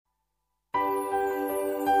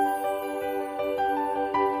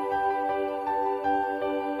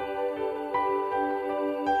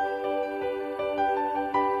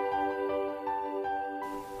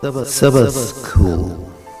Sabbath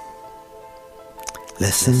School.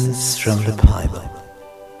 Lessons from the Bible.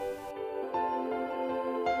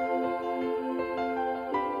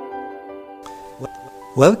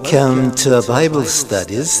 Welcome to our Bible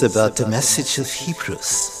studies about the message of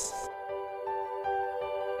Hebrews.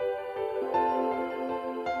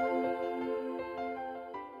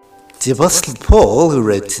 The Apostle Paul, who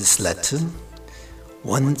wrote this letter,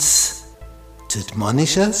 wants to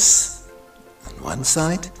admonish us on one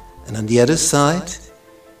side, and on the other side,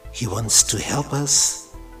 he wants to help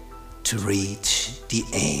us to reach the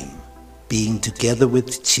aim, being together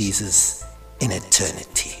with Jesus in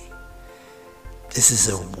eternity. This is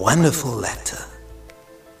a wonderful letter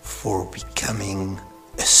for becoming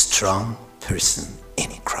a strong person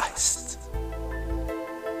in Christ.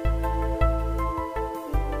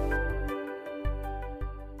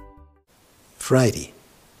 Friday,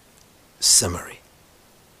 summary.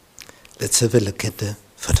 Let's have a look at the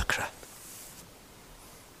photograph.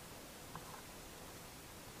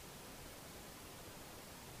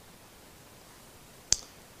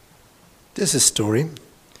 There's a story.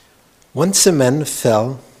 Once a man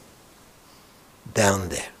fell down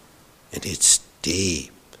there, and it's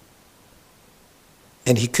deep,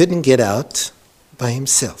 and he couldn't get out by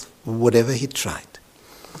himself, whatever he tried.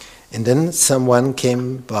 And then someone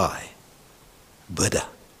came by, Buddha,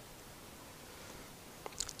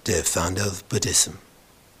 the founder of Buddhism,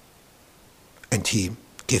 and he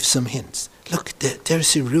gave some hints. Look,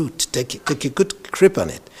 there's a root, take a good grip on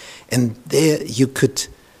it, and there you could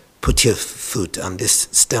put your foot on this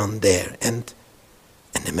stone there. And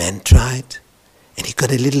the man tried, and he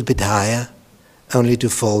got a little bit higher, only to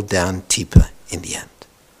fall down deeper in the end.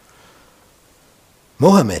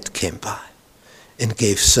 Mohammed came by and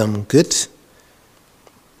gave some good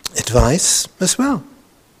advice as well.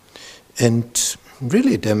 And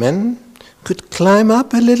really, the man could climb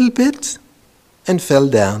up a little bit and fell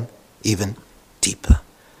down even deeper.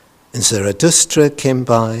 And Zarathustra came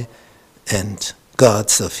by, and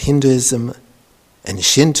gods of Hinduism and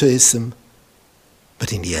Shintoism,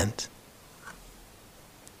 but in the end,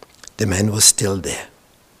 the man was still there,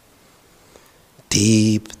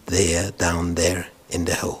 deep there, down there in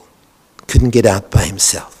the hole. Couldn't get out by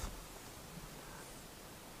himself.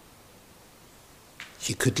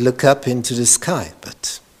 He could look up into the sky,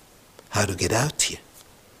 but how to get out here?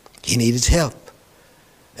 He needed help.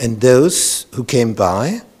 And those who came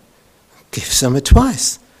by gave some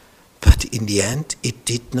advice. But in the end, it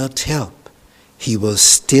did not help. He was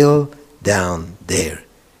still down there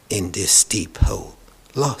in this deep hole,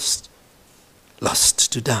 lost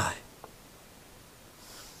to die.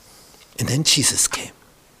 And then Jesus came.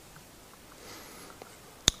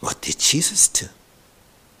 What did Jesus do?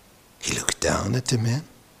 He looked down at the man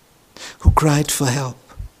who cried for help.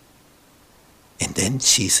 And then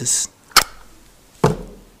Jesus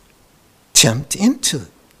jumped into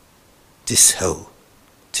this hole,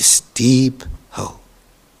 this deep hole,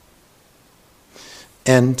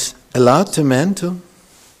 and allowed the man to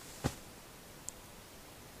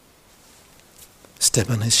step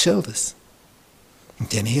on his shoulders. And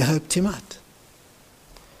then he helped him out.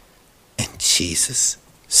 And Jesus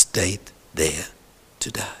stayed there to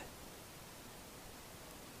die.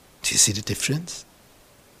 Do you see the difference?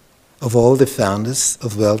 Of all the founders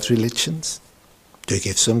of world religions, they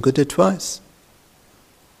give some good advice,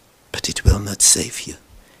 but it will not save you.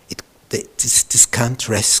 This can't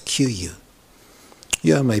rescue you.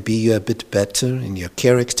 Yeah, maybe you're a bit better in your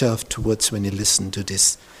character afterwards when you listen to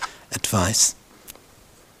this advice,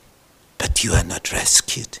 but you are not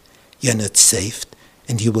rescued. You are not saved,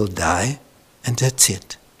 and you will die, and that's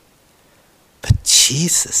it. But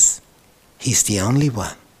Jesus, He's the only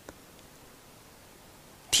one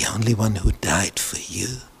who died for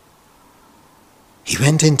you. He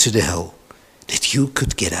went into the hole that you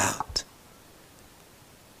could get out.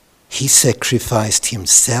 He sacrificed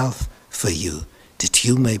himself for you that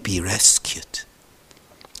you may be rescued,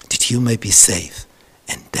 that you may be saved.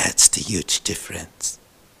 And that's the huge difference.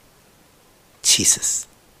 Jesus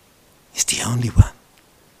is the only one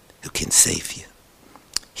who can save you.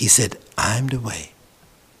 He said, I'm the way,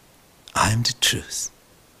 I'm the truth,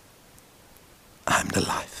 I'm the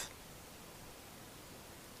life.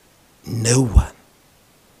 No one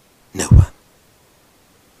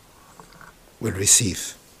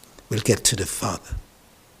will get to the Father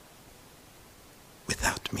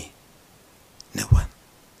without me. No one.